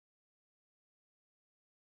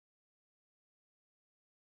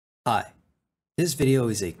Hi, this video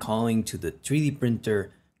is a calling to the 3D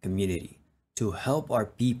printer community to help our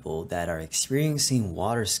people that are experiencing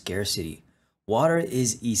water scarcity. Water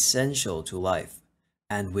is essential to life,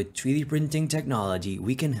 and with 3D printing technology,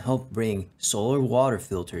 we can help bring solar water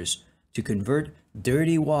filters to convert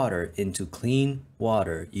dirty water into clean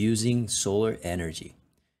water using solar energy.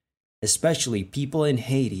 Especially people in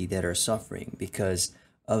Haiti that are suffering because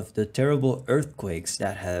of the terrible earthquakes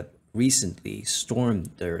that have recently stormed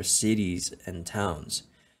their cities and towns.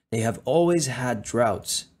 They have always had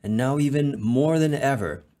droughts, and now even more than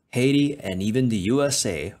ever, Haiti and even the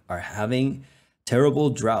USA are having terrible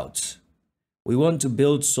droughts. We want to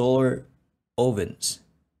build solar ovens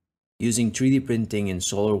using 3D printing and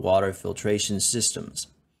solar water filtration systems.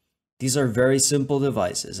 These are very simple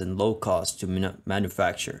devices and low cost to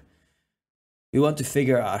manufacture. We want to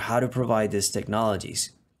figure out how to provide these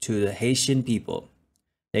technologies to the Haitian people.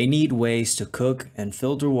 They need ways to cook and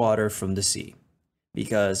filter water from the sea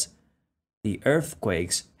because the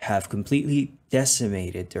earthquakes have completely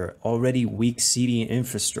decimated their already weak city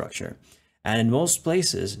infrastructure. And in most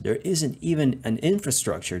places, there isn't even an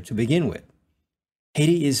infrastructure to begin with.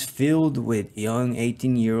 Haiti is filled with young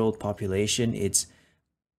 18-year-old population. It's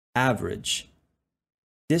average.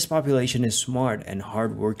 This population is smart and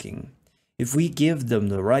hardworking. If we give them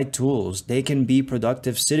the right tools, they can be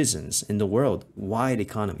productive citizens in the worldwide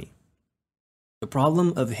economy. The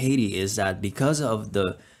problem of Haiti is that because of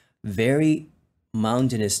the very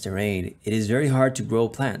mountainous terrain, it is very hard to grow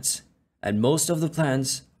plants, and most of the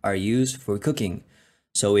plants are used for cooking.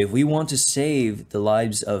 So if we want to save the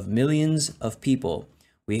lives of millions of people,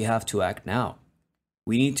 we have to act now.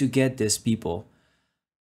 We need to get these people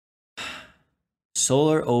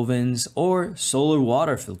solar ovens or solar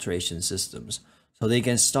water filtration systems so they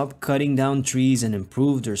can stop cutting down trees and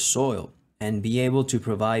improve their soil and be able to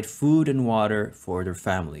provide food and water for their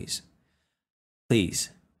families.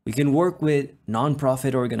 Please, we can work with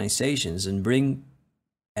non-profit organizations and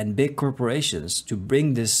big corporations to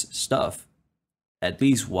bring this stuff, at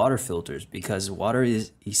least water filters, because water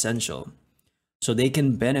is essential so they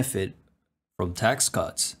can benefit from tax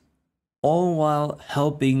cuts, all while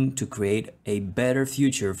helping to create a better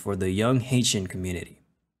future for the young Haitian community.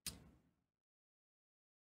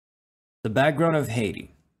 The background of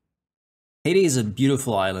Haiti. Haiti is a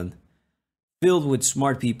beautiful island filled with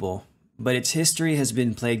smart people, but its history has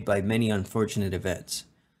been plagued by many unfortunate events.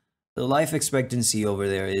 The life expectancy over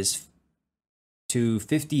there is to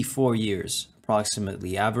 54 years,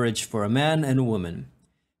 approximately average for a man and a woman.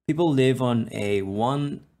 People live on a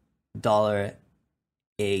 $1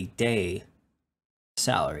 a day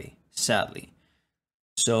salary, sadly.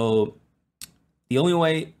 So the only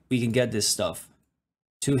way we can get this stuff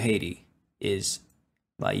to Haiti is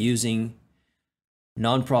by using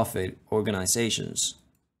nonprofit organizations,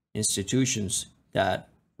 institutions that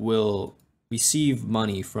will receive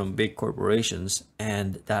money from big corporations,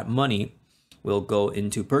 and that money will go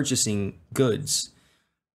into purchasing goods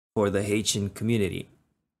for the Haitian community.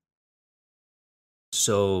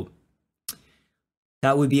 So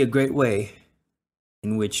that would be a great way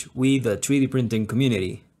in which we, the 3D printing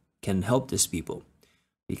community, can help these people,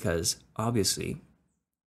 because obviously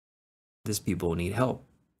these people need help,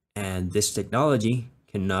 and this technology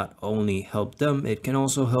can not only help them, it can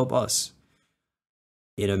also help us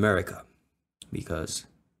in America, because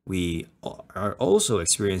we are also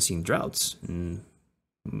experiencing droughts, and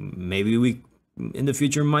maybe we in the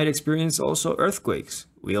future might experience also earthquakes.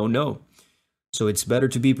 We don't know. So it's better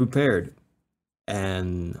to be prepared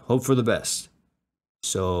and hope for the best.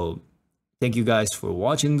 So thank you guys for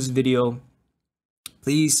watching this video.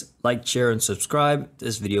 Please like, share, and subscribe.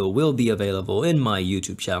 This video will be available in my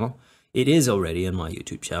YouTube channel. It is already in my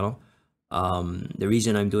YouTube channel. The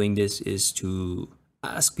reason I'm doing this is to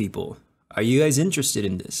ask people, are you guys interested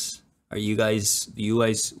in this? Do you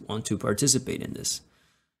guys want to participate in this?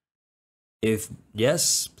 If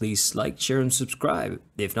yes, please like, share, and subscribe.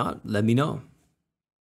 If not, let me know.